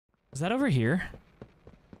Is that over here?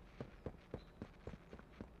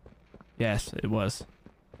 Yes, it was.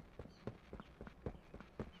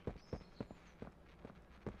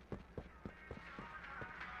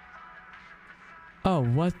 Oh,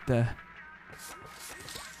 what the...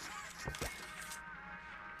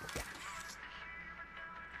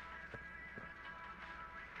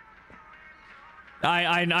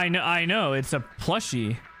 I know, it's a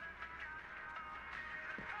plushie.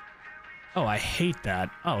 Oh, I hate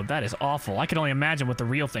that. Oh, that is awful. I can only imagine what the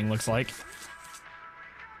real thing looks like.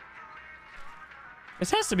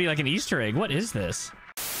 This has to be like an Easter egg. What is this?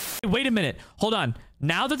 Wait a minute. Hold on.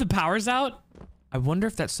 Now that the power's out, I wonder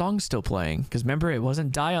if that song's still playing. Because remember, it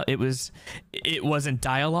wasn't it wasn't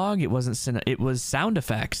dialogue. It wasn't it was sound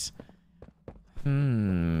effects.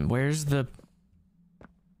 Where's the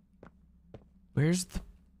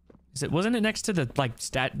wasn't it next to the like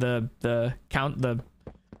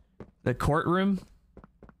the courtroom?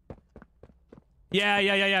 Yeah.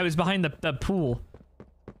 It was behind the pool.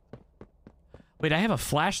 Wait, I have a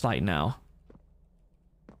flashlight now.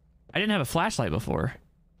 I didn't have a flashlight before.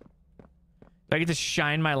 Do I get to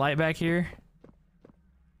shine my light back here?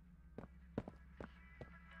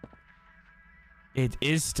 It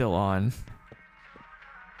is still on.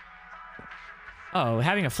 Oh,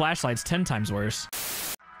 having a flashlight's 10 times worse.